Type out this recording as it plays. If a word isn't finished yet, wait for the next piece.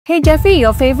Hey Jeffrey,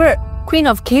 your favorite queen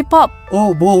of K-pop.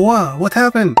 Oh, wow, what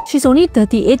happened? She's only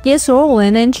 38 years old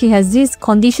and then she has this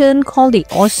condition called the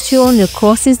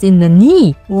osteonecrosis in the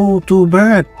knee. Oh, too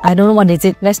bad. I don't know what is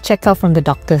it. Let's check out from the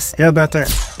doctors. Yeah, better.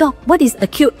 Doc, what is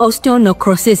acute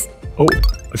osteonecrosis? Oh,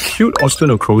 acute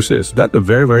osteonecrosis, that's a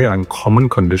very uncommon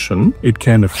condition. It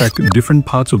can affect different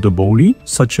parts of the body,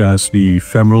 such as the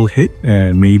femoral head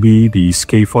and maybe the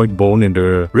scaphoid bone in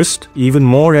the wrist. Even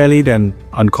more rarely than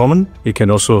uncommon, it can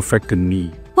also affect the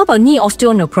knee. What about knee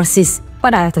osteonecrosis?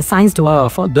 What are the signs to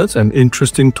it? That's an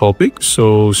interesting topic.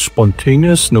 So,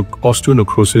 spontaneous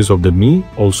osteonecrosis of the knee,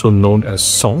 also known as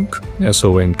SONK,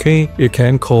 S-O-N-K, it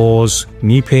can cause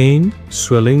knee pain,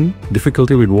 swelling,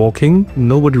 difficulty with walking.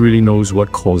 Nobody really knows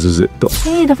what causes it though.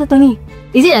 Hey, Dr. Tony,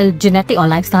 is it a genetic or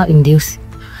lifestyle induced?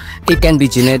 It can be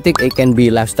genetic, it can be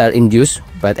lifestyle induced,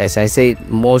 but as I said,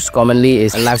 most commonly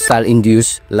is lifestyle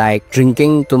induced, like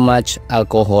drinking too much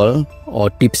alcohol or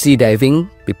tipsy diving.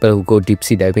 People who go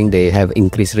tipsy diving, they have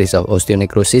increased risk of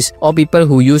osteonecrosis, or people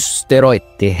who use steroid,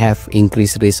 they have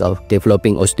increased risk of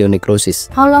developing osteonecrosis.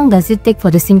 How long does it take for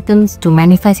the symptoms to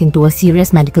manifest into a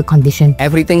serious medical condition?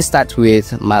 Everything starts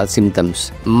with mild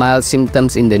symptoms. Mild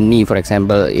symptoms in the knee, for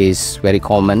example, is very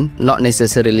common, not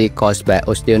necessarily caused by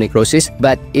osteonecrosis,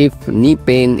 but if knee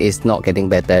pain is not getting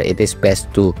better, it is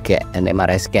best to get an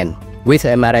MRI scan. With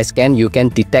MRI scan, you can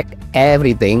detect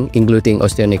everything, including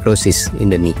osteonecrosis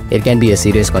in the knee. It can be a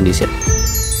serious condition.